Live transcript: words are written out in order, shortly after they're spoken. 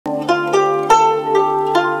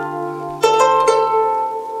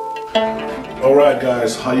Alright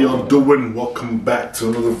guys, how y'all doing? Welcome back to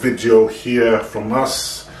another video here from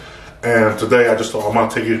us. And today I just thought I'm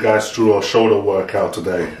gonna take you guys through a shoulder workout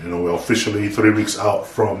today. You know, we're officially 3 weeks out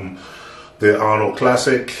from the Arnold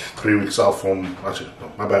Classic, 3 weeks out from, actually,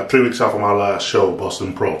 no, my bad, 3 weeks out from our last show,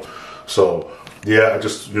 Boston Pro. So yeah, I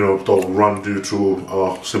just, you know, thought we'd run you through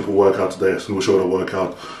a simple workout today, a simple shoulder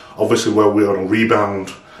workout. Obviously where we're on a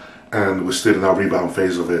rebound and we're still in our rebound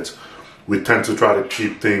phase of it, we tend to try to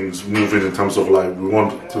keep things moving in terms of like, we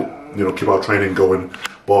want to, you know, keep our training going,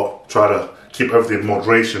 but try to keep everything in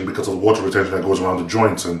moderation because of the water retention that goes around the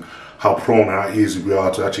joints and how prone and how easy we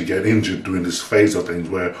are to actually get injured during this phase of things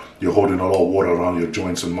where you're holding a lot of water around your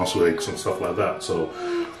joints and muscle aches and stuff like that. So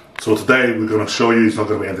today we're going to show you, it's not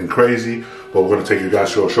going to be anything crazy, but we're going to take you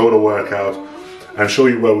guys through a shoulder workout and show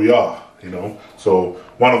you where we are, you know. So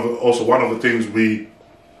one of the things we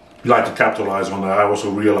like to capitalize on that I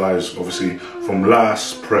also realized obviously from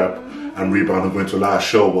last prep and rebound and going to last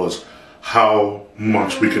show was how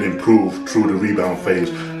much we can improve through the rebound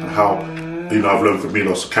phase and how, you know, I've learned from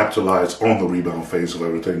Milos to capitalize on the rebound phase of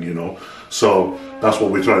everything, you know. So that's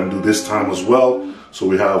what we're trying to do this time as well. So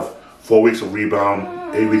we have 4 weeks of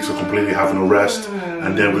rebound, 8 weeks of completely having a rest,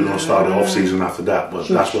 and then we're going to start the off season after that, but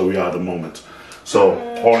that's where we are at the moment. So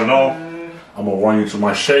all in all, I'm going to run you through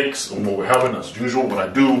my shakes and what we're having as usual. What I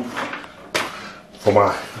do for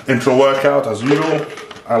my intro workout as usual,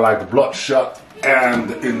 I like the bloodshot and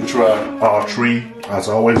the intra R3 as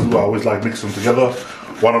I always do. I always like mixing them together.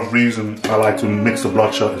 One of the reasons I like to mix the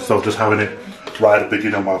bloodshot instead of just having it right at the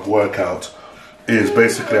beginning of my workout is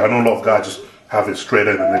basically, I know a lot of guys just have it straight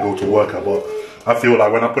in and they go to workout, but I feel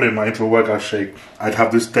like when I put in my intro workout shake, I'd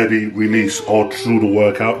have this steady release all through the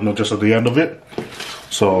workout, not just at the end of it.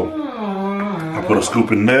 So I put a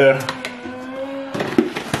scoop in there,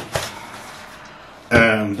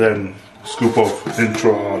 and then a scoop of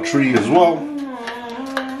intro R3 as well.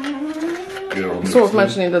 It's worth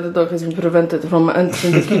mentioning that the dog has been prevented from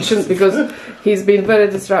entering the kitchen because he's been very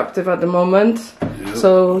disruptive at the moment. Yep.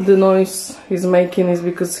 So the noise he's making is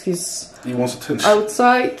because he wants attention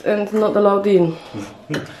outside and not allowed in.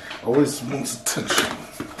 Always wants attention.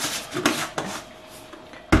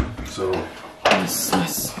 So nice.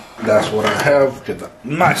 That's what I have. Get that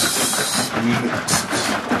nice mix.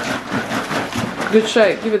 Good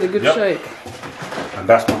shake. Give it a good shake. And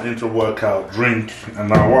that's my intro workout drink. And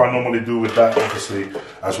now what I normally do with that, obviously,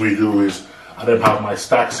 as we do, is I then have my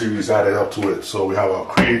stack series added up to it. So we have our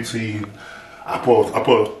creatine. I put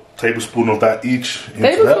a tablespoon of that each.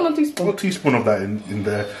 Tablespoon or teaspoon? A teaspoon of that in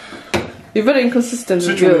there. You're very inconsistent.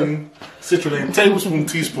 Citrulline, tablespoon,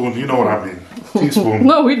 teaspoon, you know what I mean. Teaspoon.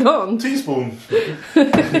 No, we don't. Teaspoon.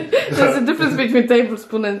 There's a difference between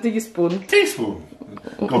tablespoon and teaspoon. Teaspoon.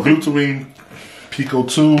 Got glutamine, Pico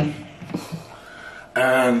 2,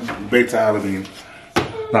 and beta alanine.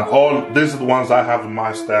 Now these are the ones I have in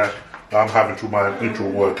my stack that I'm having through my intro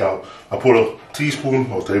workout. I put a teaspoon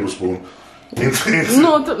or tablespoon teaspoon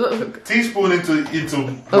into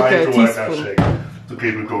my intro workout shake to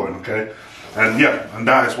keep it going, okay? And yeah, and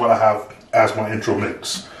that is what I have as my intro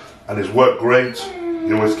mix. And it's worked great.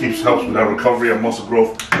 It always helps with that recovery and muscle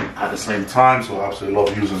growth at the same time. So I absolutely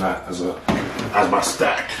love using that as my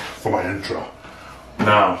stack for my intro.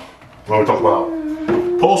 Now, when we talk about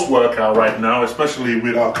post-workout right now, especially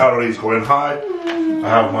with our calories going high, I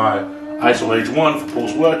have my ISO H1 for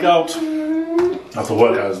post-workout. After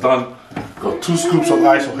workout is done, got 2 scoops of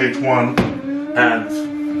ISO H1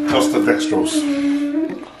 and cluster dextrose.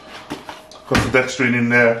 Got the dextrine in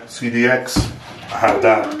there, CDX. I have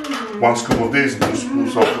that. 1 scoop of this, 2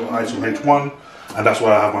 scoops of ISO H1, and that's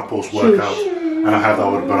why I have my post-workout. And I have that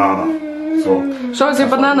with banana. So show us your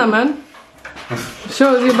banana, man.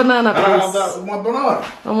 Show us your banana, please. I have that with my banana.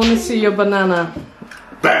 I want to see your banana.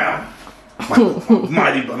 Bam! My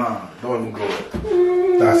mighty banana. Don't even go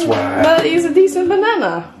there. That's why that is a decent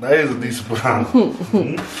banana. That is a decent banana.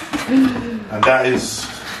 And that is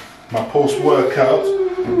my post-workout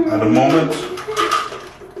at the moment.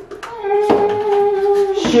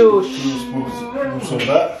 Shush. 2 scoops of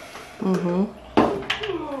that.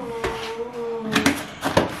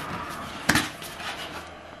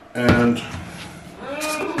 And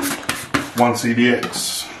 1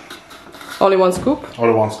 CDX. Only 1 scoop?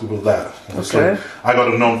 Only 1 scoop of that. Okay. So I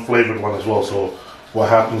got a non-flavored one as well, so what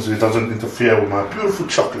happens is it doesn't interfere with my beautiful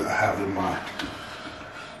chocolate I have in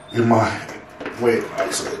my weight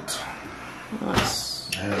isolate. Nice.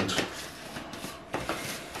 And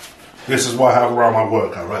this is what I have around my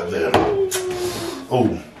workout right there.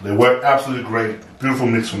 Oh, they work absolutely great. Beautiful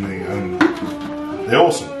mix for me, and they're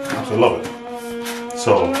awesome. I absolutely love it.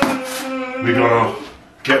 So we're gonna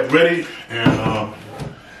get ready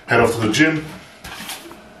and head off to the gym,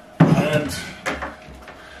 and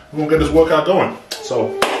we're gonna get this workout going.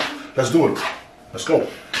 So let's do it. Let's go.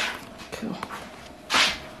 Cool.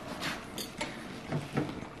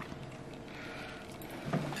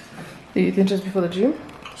 Do you eat just before the gym?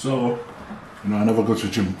 So, you know, I never go to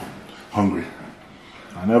the gym hungry.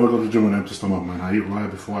 I never go to the gym with an empty stomach, man. I eat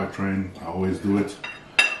right before I train. I always do it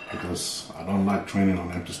because I don't like training on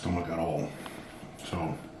an empty stomach at all.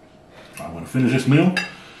 So, I'm gonna finish this meal,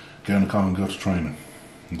 get in the car and go to training.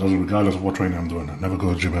 It doesn't, regardless of what training I'm doing. I never go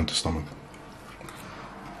to the gym with an empty stomach.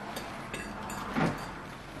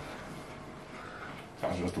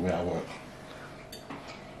 That's just the way I work.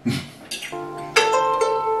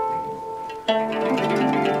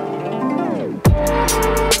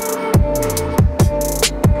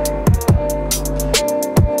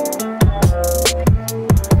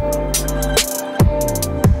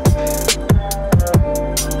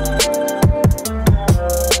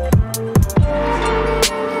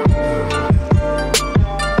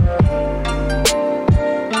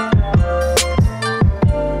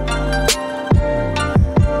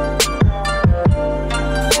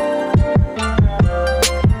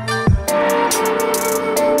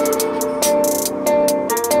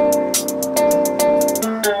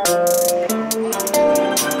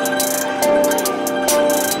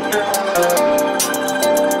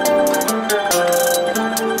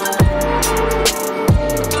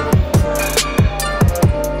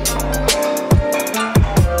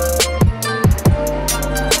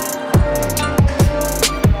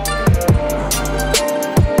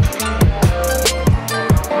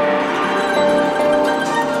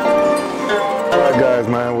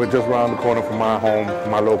 Just around the corner from my home,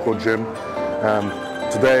 my local gym.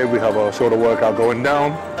 Today we have a shoulder workout going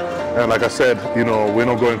down, and like I said, you know, we're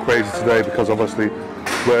not going crazy today because obviously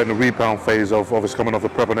we're in the rebound phase of obviously coming off the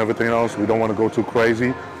prep and everything else. We don't want to go too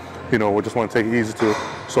crazy, you know, we just want to take it easy to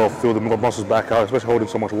sort of feel the muscles back out, especially holding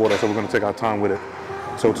so much water, so we're going to take our time with it.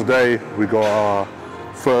 So today we got our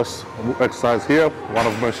first exercise here, one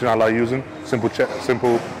of the machines I like using,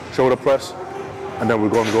 simple shoulder press, and then we're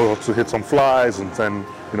going to go to hit some flies and then,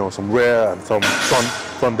 you know, some rear and some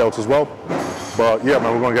front delts as well. But yeah,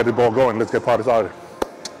 man, we're going to get the ball going. Let's get party started.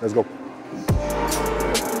 Let's go.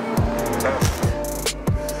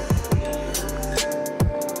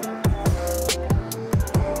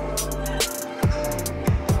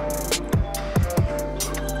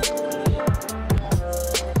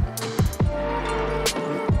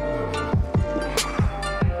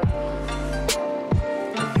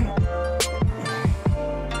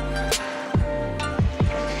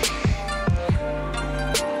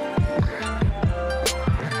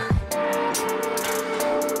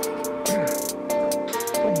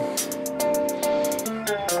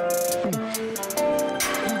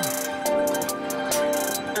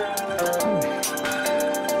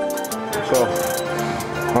 So,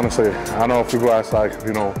 honestly, I know people ask, like,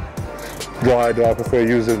 you know, why do I prefer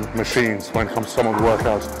using machines when it comes to some of the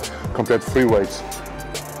workouts compared to free weights?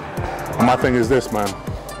 And my thing is this, man.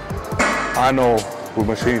 I know with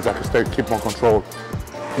machines I can keep on control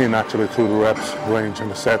in actually through the reps, range, and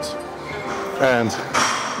the sets. And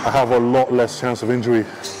I have a lot less chance of injury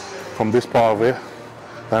from this part of it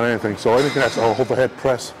than anything. So anything that's an overhead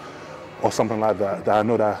press or something like that, that I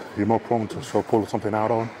know that you're more prone to sort of pull something out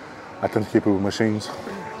on, I tend to keep it with machines.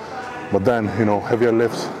 But then, you know, heavier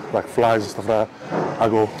lifts like flies and stuff like that, I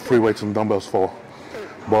go free weights and dumbbells for.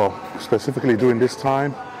 But specifically during this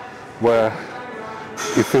time where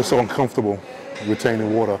it feels so uncomfortable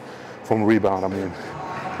retaining water from rebound, I mean,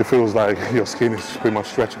 it feels like your skin is pretty much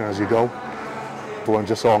stretching as you go, but I'm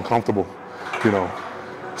just so uncomfortable, you know.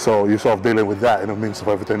 So you're sort of dealing with that in the midst of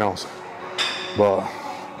everything else. But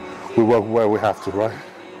we work where we have to, right?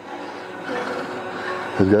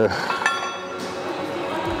 Let's go.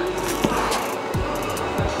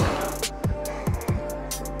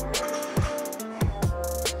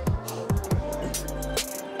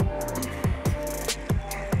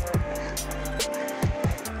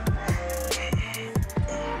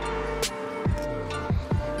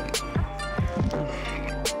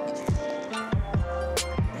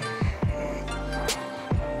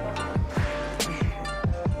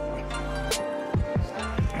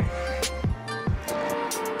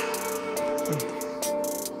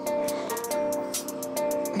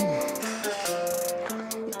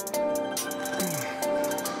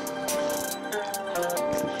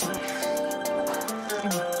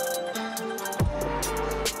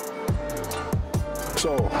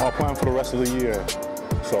 So our plan for the rest of the year,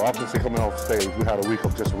 so obviously coming off stage, we had a week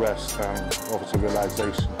of just rest and obviously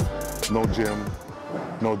relaxation. No gym,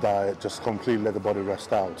 no diet, just completely let the body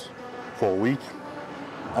rest out for a week.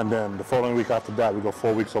 And then the following week after that, we got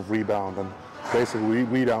 4 weeks of rebound. And basically,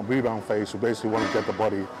 rebound phase, we basically want to get the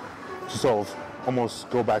body to sort of almost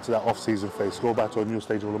go back to that off-season phase, go back to a new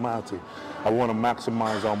stage of normality. I want to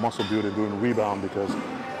maximize our muscle building during the rebound, because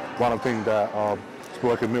one of the things that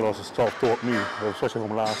working Milos has taught me, especially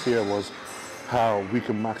from last year, was how we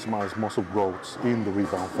can maximize muscle growth in the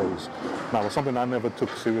rebound phase. Now, it's something I never took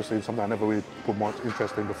seriously, something I never really put much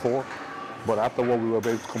interest in before. But after what we were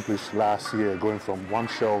able to accomplish last year, going from one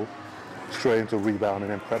show straight into rebound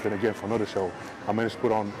and then prepping again for another show, I managed to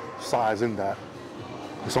put on size in that.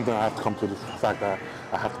 It's something I have to come to the fact that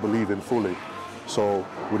I have to believe in fully. So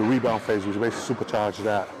with the rebound phase, we basically supercharge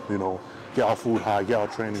that, you know, get our food high, get our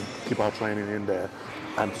training, keep our training in there,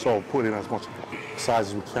 and so put in as much size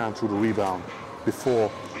as we can through the rebound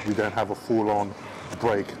before we then have a full-on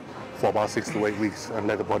break for about 6 to 8 weeks and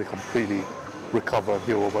let the body completely recover and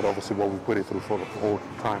heal, but obviously what we put it through for the whole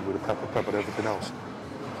time with the prep and everything else.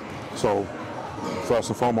 So first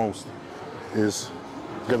and foremost is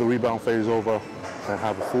get the rebound phase over and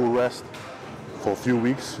have a full rest for a few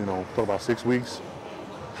weeks, you know, talk about 6 weeks.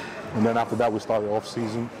 And then after that we start the off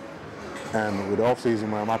season. And with the off season,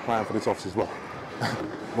 my plan for this off season, well,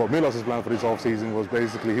 what Milos' plan for this off season was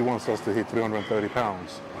basically he wants us to hit 330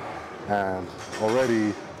 pounds. And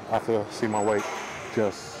already after seeing my weight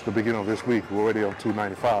just the beginning of this week, we're already on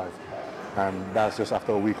 295. And that's just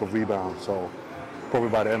after a week of rebound. So probably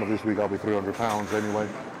by the end of this week, I'll be 300 pounds anyway.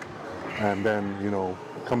 And then, you know,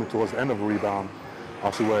 coming towards the end of the rebound,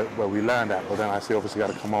 I'll see where we land at. But then I still obviously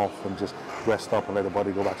got to come off and just rest up and let the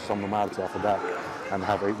body go back to some normality after that. And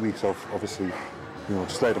have 8 weeks of obviously, you know,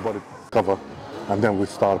 just let the body recover. And then we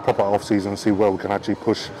start a proper off season and see where we can actually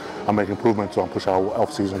push and make improvements to and push our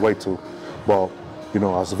off season weight to. Well, you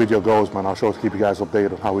know, as the video goes, man, I'll sure to keep you guys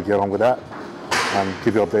updated on how we get on with that and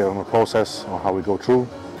keep you updated on the process, on how we go through.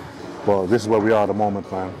 But this is where we are at the moment,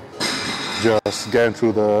 man. Just getting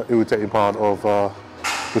through the irritating part of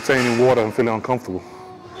retaining water and feeling uncomfortable.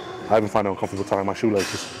 I even find it uncomfortable tying my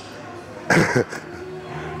shoelaces.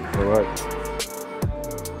 All right.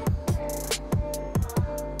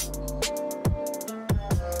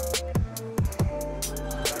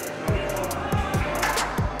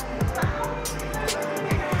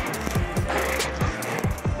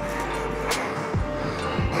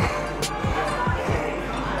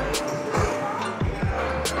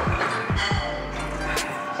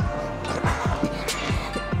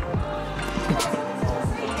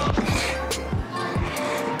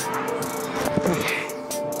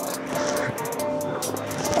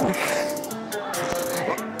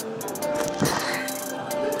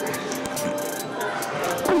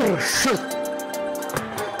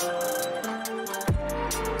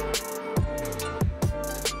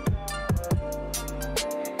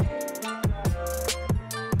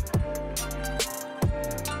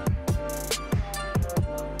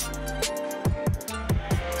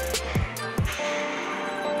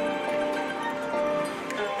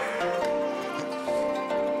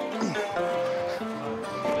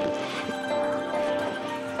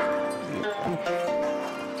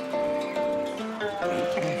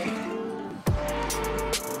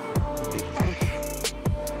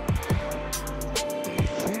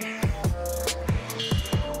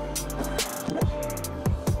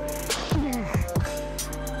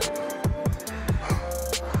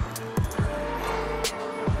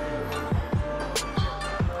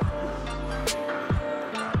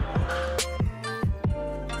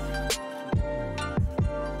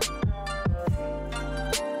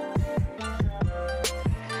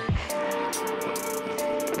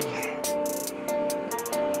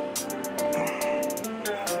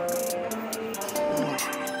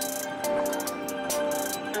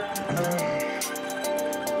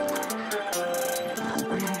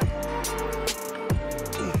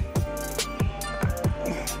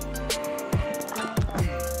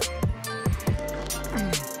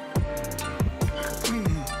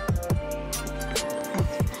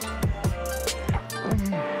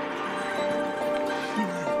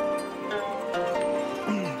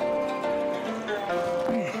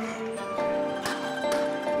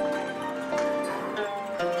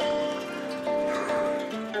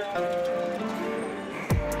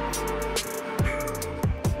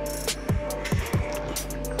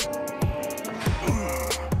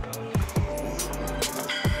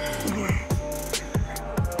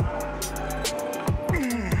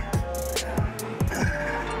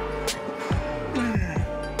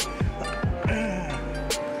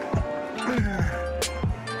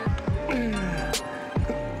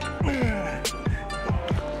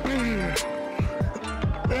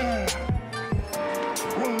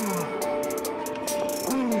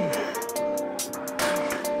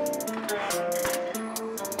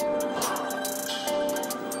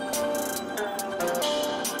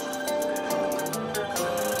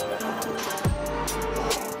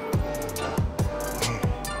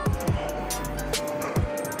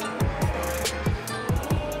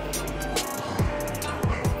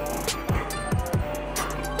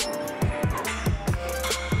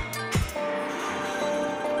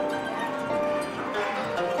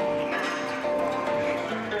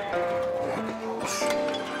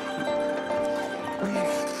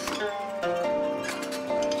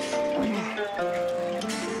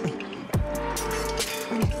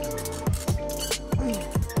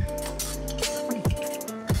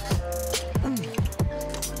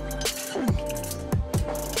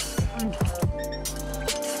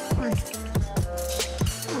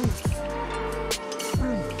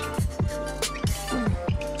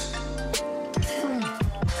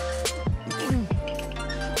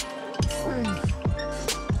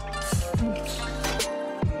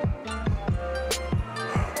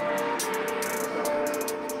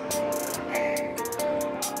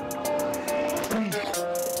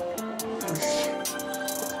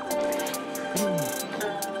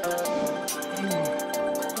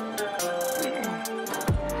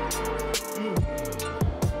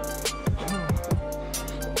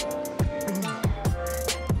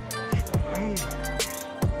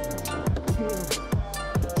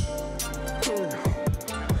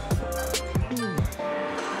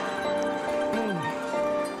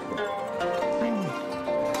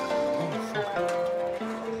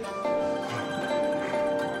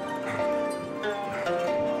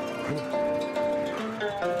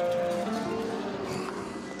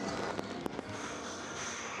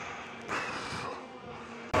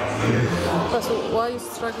 So why are you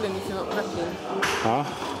struggling if you're not prepping? Huh?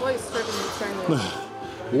 Why are you struggling with training?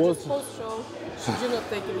 What? Just post-show, should you not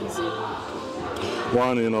take it easy?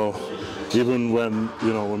 One, you know, even when,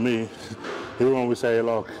 you know, with me, even when we say,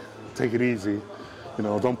 look, take it easy, you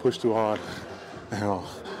know, don't push too hard, you know,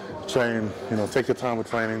 train, you know, take your time with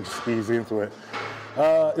training, just ease into it.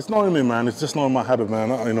 It's not in me, man. It's just not in my habit, man.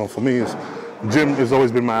 You know, for me, gym has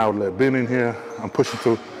always been my outlet. Being in here, I'm pushing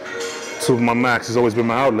to my max has always been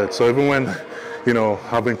my outlet. So even when, you know,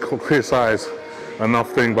 I've been criticized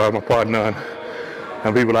enough thing by my partner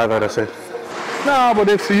and people like that, I say, nah, but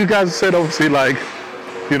if you guys said obviously like,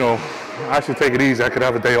 you know, I should take it easy. I could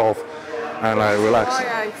have a day off and like relax.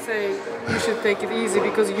 Why I say you should take it easy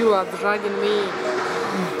because you are dragging me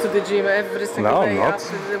to the gym every single day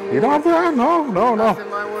after the work. You don't have to, no. After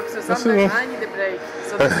my work, so sometimes I need a break.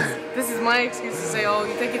 So this is my excuse to say, oh,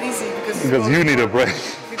 you take it easy because you need a break.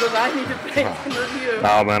 Because I need a break, not you.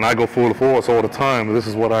 Nah, man, I go full force all the time. This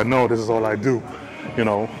is what I know. This is all I do. You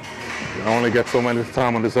know, I only get so much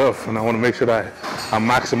time on this earth, and I want to make sure that I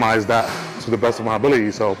maximize that to the best of my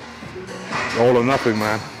ability. So, all or nothing,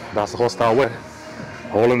 man. That's the hostile way.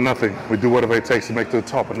 All or nothing. We do whatever it takes to make it to the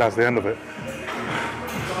top, and that's the end of it.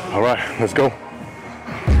 All right, let's go.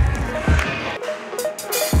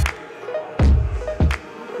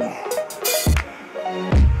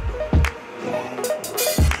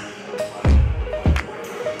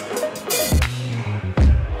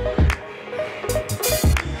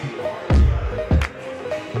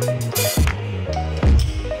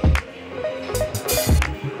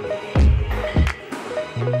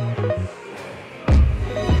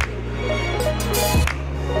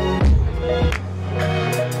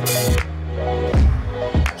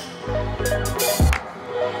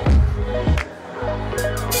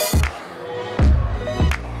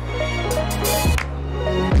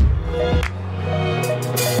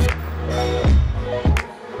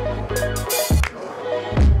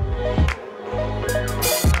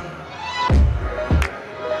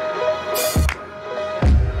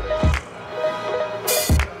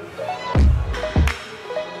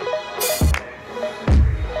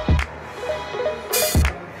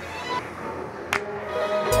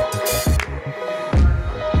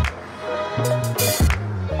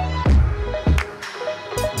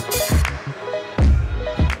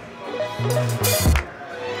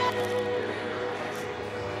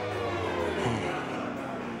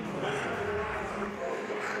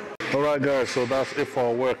 Alright guys, so that's it for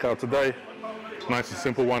our workout today. Nice and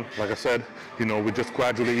simple one. Like I said, you know, we just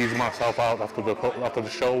gradually ease myself out after the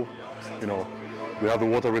show. You know, we have the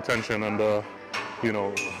water retention and the, you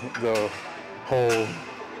know, the whole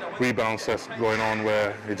rebound set going on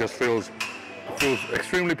where it just feels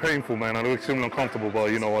extremely painful, man. I know extremely uncomfortable,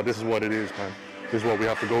 but you know what, this is what it is, man. This is what we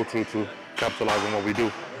have to go through to capitalize on what we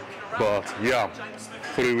do. But yeah,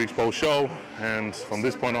 3 weeks post show, and from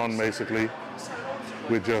this point on, basically,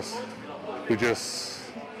 we're just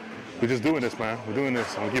doing this, man. We're doing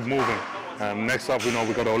this and we keep moving. And next up, you know,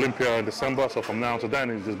 we got Olympia in December, so from now to then,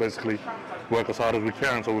 it's just basically work as hard as we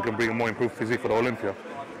can so we can bring a more improved physique for the Olympia.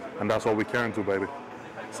 And that's what we can do, baby.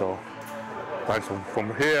 So, thanks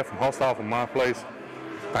from here, from Hostile, from my place.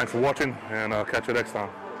 Thanks for watching, and I'll catch you next time.